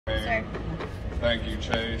sir. Thank you,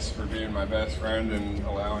 Chase, for being my best friend and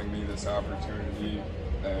allowing me this opportunity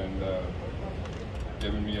and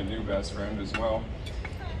giving me a new best friend as well.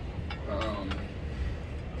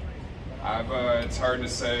 It's hard to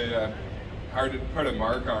say, hard to put a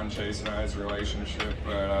mark on Chase and I's relationship,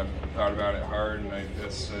 but I've thought about it hard, and I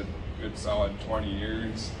guess a good solid 20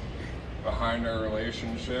 years behind our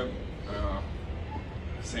relationship.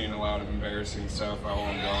 Seen a lot of embarrassing stuff. I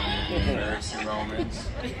won't go into the embarrassing moments.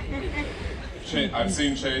 I've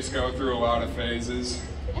seen Chase go through a lot of phases,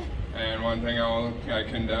 and one thing I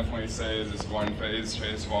can definitely say is this one phase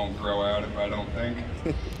Chase won't grow out of, I don't think.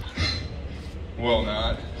 Will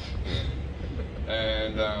not.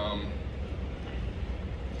 And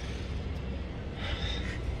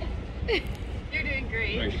You're doing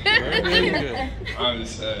great. I'm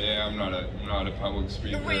just yeah, I'm not a public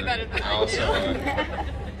speaker. You're way better than I also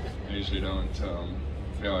I usually don't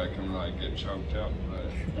feel like I'm like get choked up, but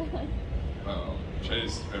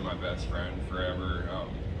Chase has been my best friend forever.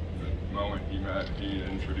 The moment he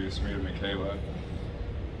introduced me to Michaela,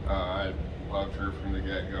 I loved her from the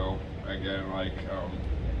get-go. Again, like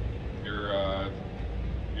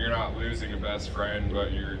you're not losing a best friend,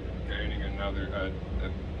 but you're gaining a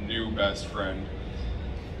new best friend,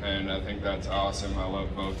 and I think that's awesome. I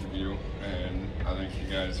love both of you, and I think you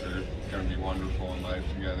guys are going to be wonderful in life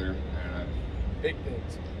together. And big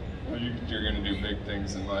things. You're going to do big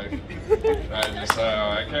things in life.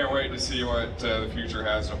 I can't wait to see what the future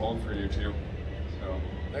has to hold for you two. So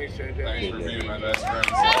Thanks, JJ. Thanks for being my best friend.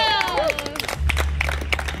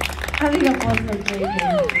 I think applause for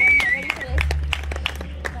JJ.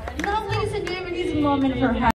 Now, ladies and gentlemen, it's a moment for